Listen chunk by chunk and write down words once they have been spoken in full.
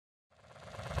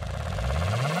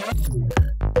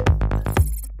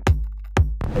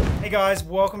guys,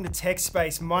 welcome to Tech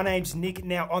Space. My name's Nick.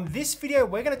 Now on this video,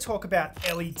 we're gonna talk about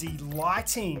LED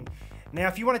lighting. Now,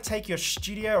 if you wanna take your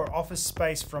studio or office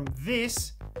space from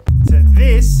this to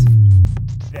this,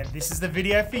 then this is the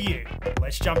video for you.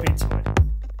 Let's jump into it.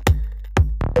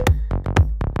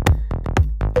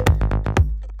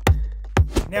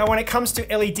 Now, when it comes to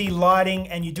LED lighting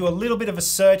and you do a little bit of a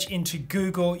search into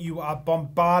Google, you are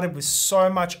bombarded with so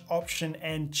much option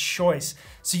and choice.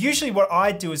 So usually what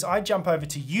I do is I jump over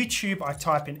to YouTube, I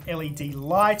type in LED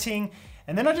lighting,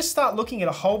 and then I just start looking at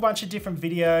a whole bunch of different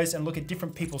videos and look at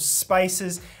different people's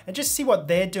spaces and just see what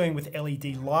they're doing with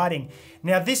LED lighting.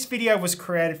 Now, this video was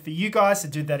created for you guys to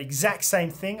do that exact same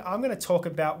thing. I'm gonna talk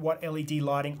about what LED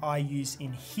lighting I use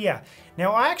in here.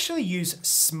 Now, I actually use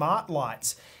smart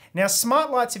lights. Now,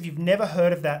 smart lights, if you've never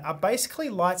heard of that, are basically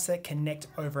lights that connect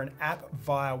over an app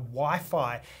via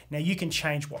Wi-Fi. Now, you can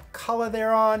change what color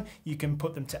they're on, you can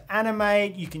put them to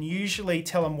animate, you can usually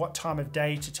tell them what time of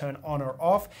day to turn on or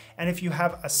off, and if you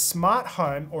have a smart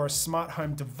home or a smart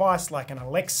home device like an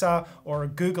Alexa or a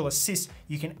Google Assist,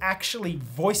 you can actually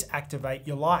voice activate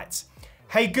your lights.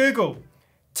 Hey Google,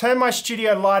 turn my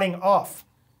studio lighting off.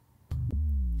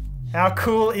 How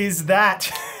cool is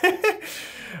that?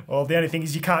 Well, the only thing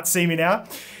is you can't see me now.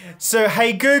 So,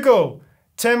 hey Google,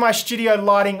 turn my studio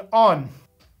lighting on.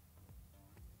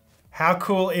 How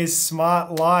cool is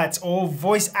smart lights, all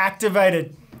voice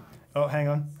activated? Oh, hang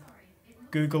on.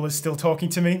 Google is still talking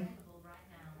to me.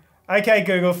 Okay,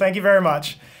 Google, thank you very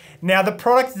much. Now, the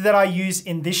product that I use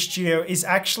in this studio is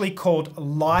actually called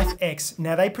LIFX.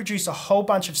 Now, they produce a whole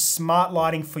bunch of smart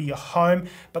lighting for your home,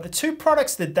 but the two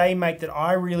products that they make that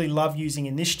I really love using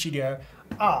in this studio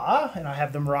are, and I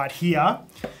have them right here,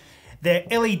 they're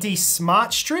LED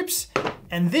smart strips,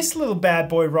 and this little bad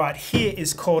boy right here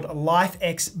is called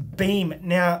LIFX Beam.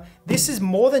 Now, this is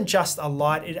more than just a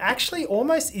light, it actually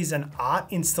almost is an art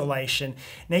installation.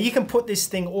 Now, you can put this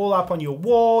thing all up on your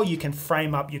wall, you can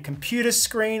frame up your computer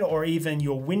screen or even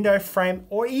your window frame,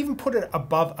 or even put it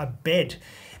above a bed.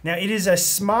 Now, it is a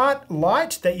smart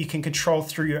light that you can control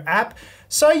through your app.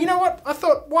 So you know what? I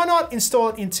thought, why not install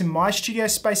it into my studio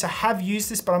space? I have used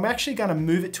this, but I'm actually gonna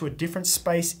move it to a different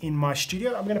space in my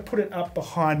studio. I'm gonna put it up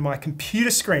behind my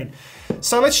computer screen.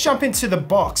 So let's jump into the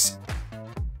box.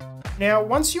 Now,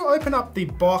 once you open up the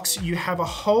box, you have a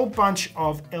whole bunch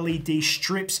of LED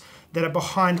strips that are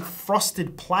behind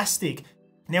frosted plastic.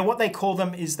 Now, what they call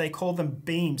them is they call them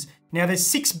beams. Now, there's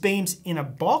 6 beams in a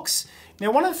box.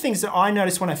 Now, one of the things that I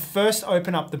noticed when I first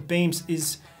open up the beams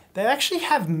is they actually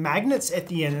have magnets at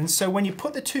the end. And so when you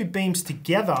put the 2 beams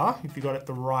together, if you got it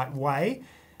the right way,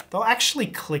 they'll actually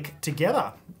click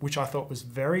together, which I thought was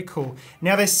very cool.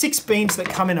 Now, there's 6 beams that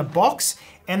come in a box,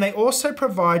 and they also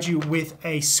provide you with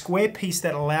a square piece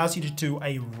that allows you to do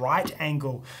a right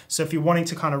angle. So if you're wanting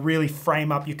to kind of really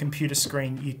frame up your computer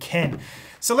screen, you can.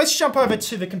 So let's jump over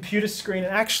to the computer screen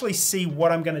and actually see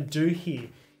what I'm gonna do here.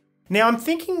 Now, I'm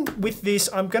thinking with this,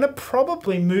 I'm gonna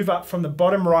probably move up from the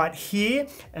bottom right here,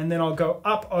 and then I'll go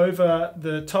up over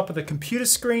the top of the computer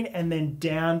screen and then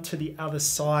down to the other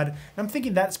side. I'm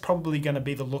thinking that's probably gonna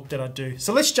be the look that I do.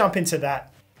 So let's jump into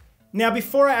that. Now,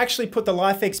 before I actually put the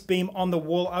LIFX Beam on the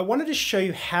wall, I wanted to show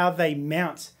you how they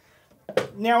mount.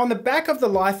 Now, on the back of the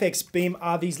LIFX Beam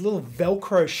are these little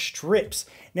Velcro strips.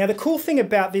 Now, the cool thing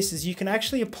about this is you can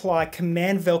actually apply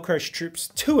command Velcro strips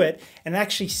to it and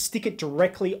actually stick it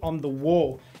directly on the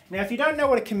wall. Now, if you don't know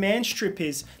what a command strip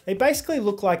is, they basically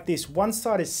look like this. One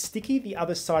side is sticky, the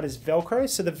other side is Velcro.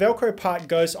 So the Velcro part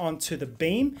goes onto the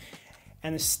beam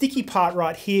and the sticky part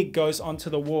right here goes onto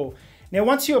the wall. Now,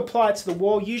 once you apply it to the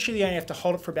wall, usually you only have to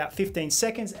hold it for about 15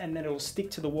 seconds and then it will stick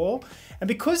to the wall. And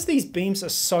because these beams are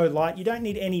so light, you don't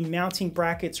need any mounting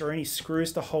brackets or any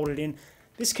screws to hold it in.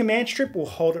 This command strip will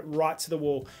hold it right to the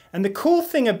wall. And the cool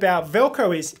thing about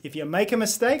Velcro is if you make a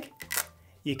mistake,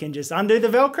 you can just undo the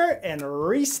Velcro and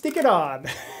re-stick it on.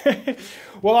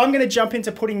 Well, I'm gonna jump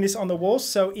into putting this on the wall,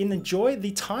 so enjoy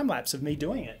the time lapse of me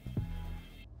doing it.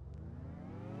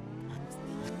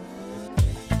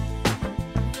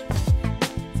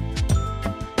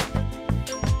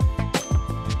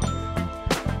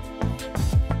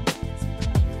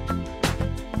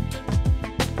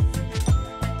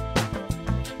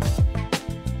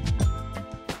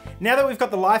 Now that we've got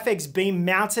the LIFX Beam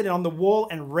mounted on the wall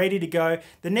and ready to go,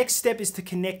 the next step is to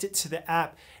connect it to the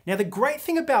app. Now, the great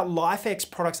thing about LIFX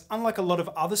products, unlike a lot of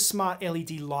other smart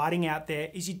LED lighting out there,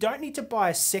 is you don't need to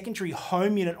buy a secondary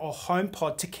home unit or home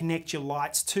pod to connect your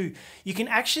lights to. You can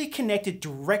actually connect it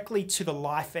directly to the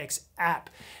LIFX app.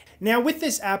 Now with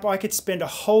this app, I could spend a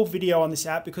whole video on this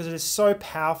app because it is so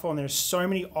powerful and there's so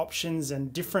many options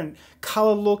and different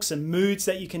color looks and moods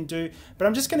that you can do, but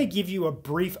I'm just gonna give you a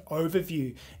brief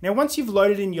overview. Now, once you've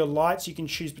loaded in your lights, you can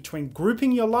choose between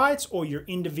grouping your lights or your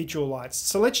individual lights.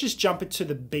 So let's just jump into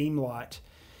the beam light.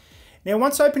 Now,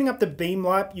 once opening up the beam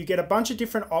light, you get a bunch of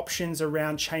different options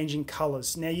around changing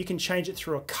colors. Now, you can change it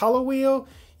through a color wheel.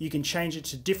 You can change it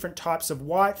to different types of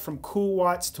white, from cool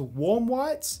whites to warm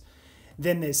whites.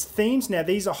 Then there's themes. Now,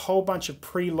 these are a whole bunch of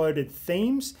preloaded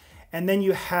themes. And then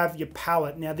you have your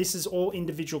palette. Now, this is all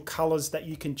individual colors that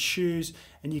you can choose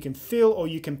and you can fill or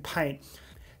you can paint.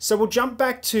 So we'll jump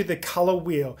back to the color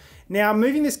wheel. Now,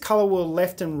 moving this color wheel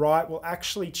left and right will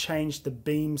actually change the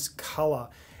beam's color.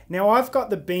 Now, I've got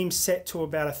the beam set to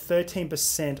about a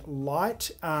 13%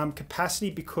 light capacity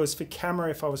because for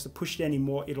camera, if I was to push it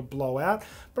anymore, it'll blow out.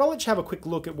 But I'll let you have a quick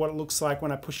look at what it looks like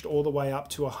when I push it all the way up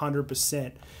to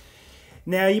 100%.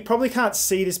 Now, you probably can't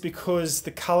see this because the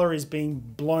color is being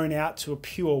blown out to a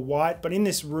pure white, but in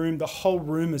this room, the whole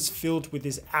room is filled with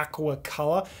this aqua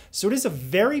color. So it is a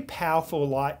very powerful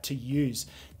light to use.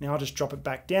 Now, I'll just drop it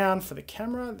back down for the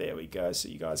camera. There we go, so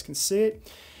you guys can see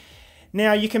it.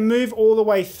 Now, you can move all the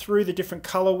way through the different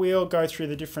color wheel, go through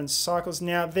the different cycles.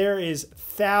 Now, there is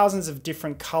thousands of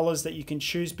different colors that you can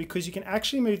choose because you can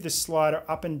actually move the slider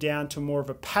up and down to more of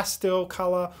a pastel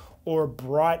color or a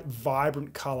bright,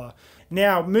 vibrant color.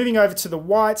 Now, moving over to the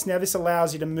whites, now this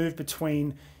allows you to move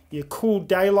between your cool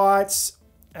daylights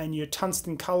and your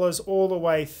tungsten colors all the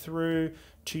way through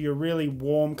to your really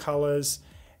warm colors.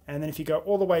 And then if you go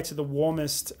all the way to the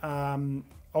warmest,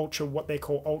 what they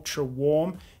call ultra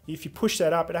warm, if you push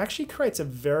that up, it actually creates a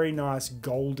very nice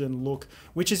golden look,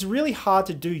 which is really hard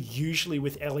to do usually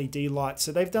with LED lights.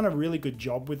 So they've done a really good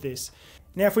job with this.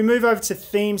 Now, if we move over to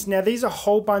themes, now these are a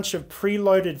whole bunch of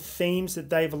preloaded themes that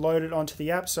they've loaded onto the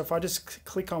app. So if I just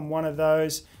click on one of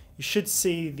those, you should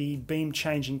see the beam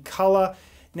changing color.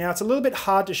 Now, it's a little bit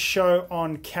hard to show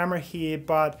on camera here,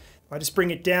 but if I just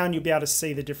bring it down, you'll be able to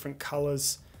see the different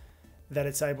colors that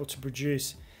it's able to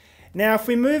produce. Now, if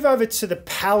we move over to the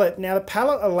palette, now the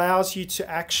palette allows you to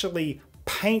actually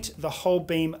paint the whole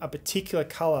beam a particular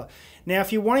color. Now,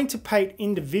 if you're wanting to paint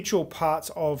individual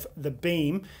parts of the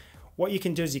beam, what you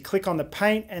can do is you click on the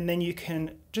paint and then you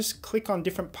can just click on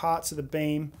different parts of the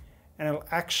beam and it'll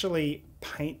actually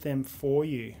paint them for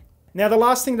you. Now, the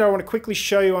last thing that I want to quickly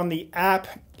show you on the app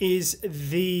is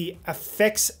the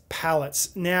effects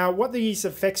palettes. Now, what these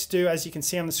effects do, as you can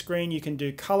see on the screen, you can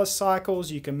do color cycles,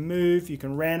 you can move, you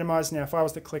can randomize. Now, if I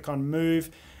was to click on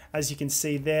move, as you can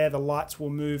see there, the lights will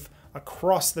move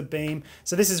across the beam.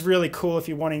 So this is really cool if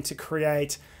you're wanting to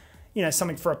create, you know,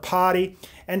 something for a party.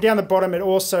 And down the bottom, it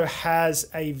also has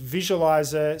a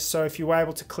visualizer. So if you're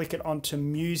able to click it onto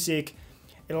music,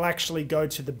 it'll actually go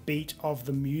to the beat of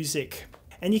the music.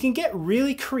 And you can get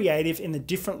really creative in the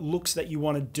different looks that you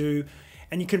want to do.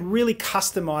 And you can really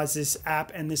customize this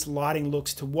app and this lighting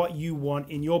looks to what you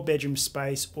want in your bedroom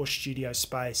space or studio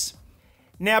space.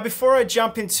 Now, before I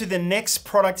jump into the next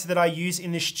product that I use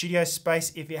in the studio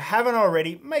space, if you haven't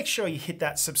already, make sure you hit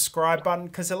that subscribe button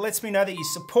because it lets me know that you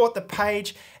support the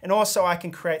page, and also I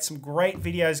can create some great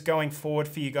videos going forward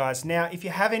for you guys. Now, if you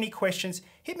have any questions,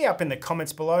 hit me up in the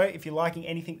comments below. If you're liking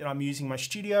anything that I'm using in my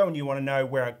studio and you want to know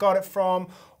where I got it from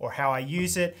or how I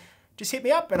use it, just hit me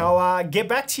up and I'll get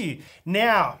back to you.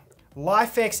 Now,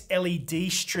 LIFX LED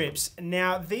strips.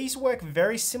 Now, these work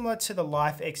very similar to the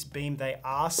LIFX Beam. They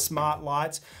are smart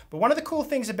lights, but one of the cool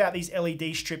things about these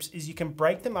LED strips is you can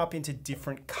break them up into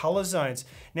different color zones.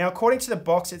 Now, according to the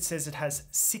box, it says it has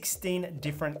 16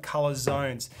 different color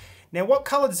zones. Now, what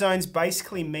colored zones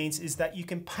basically means is that you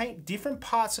can paint different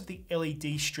parts of the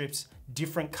LED strips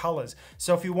different colors.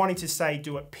 So if you're wanting to, say,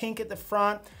 do it pink at the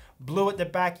front, blue at the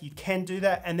back, you can do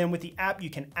that. And then with the app, you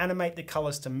can animate the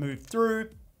colors to move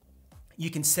through. You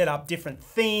can set up different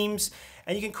themes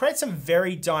and you can create some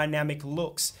very dynamic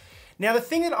looks. Now, the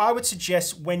thing that I would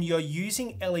suggest when you're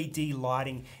using LED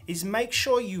lighting is make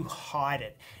sure you hide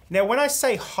it. Now, when I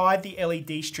say hide the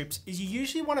LED strips, is you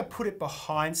usually want to put it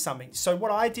behind something. So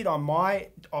what I did on my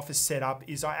office setup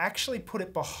is I actually put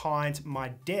it behind my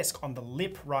desk on the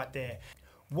lip right there.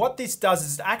 What this does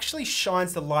is it actually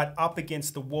shines the light up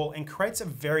against the wall and creates a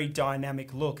very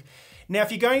dynamic look. Now,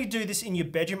 if you're going to do this in your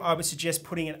bedroom, I would suggest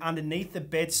putting it underneath the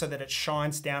bed so that it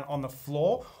shines down on the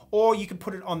floor, or you could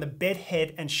put it on the bed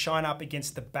head and shine up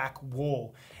against the back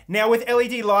wall. Now with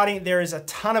LED lighting, there is a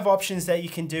ton of options that you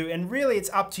can do, and really it's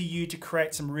up to you to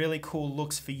create some really cool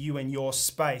looks for you and your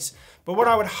space. But what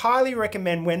I would highly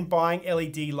recommend when buying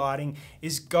LED lighting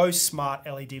is go smart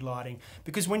LED lighting.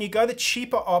 Because when you go the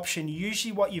cheaper option,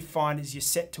 usually what you find is you're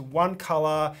set to one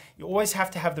color, you always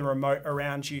have to have the remote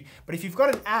around you. But if you've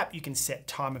got an app, you can set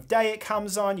time of day it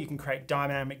comes on, you can create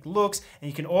dynamic looks,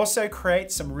 and you can also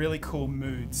create some really cool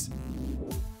moods.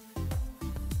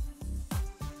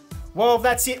 Well,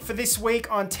 that's it for this week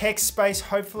on TechSpace.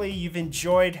 Hopefully you've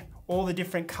enjoyed all the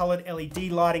different colored LED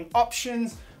lighting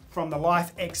options, from the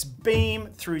LIFX Beam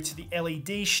through to the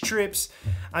LED strips.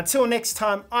 Until next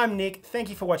time, I'm Nick. Thank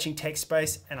you for watching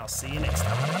TechSpace, and I'll see you next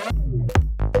time.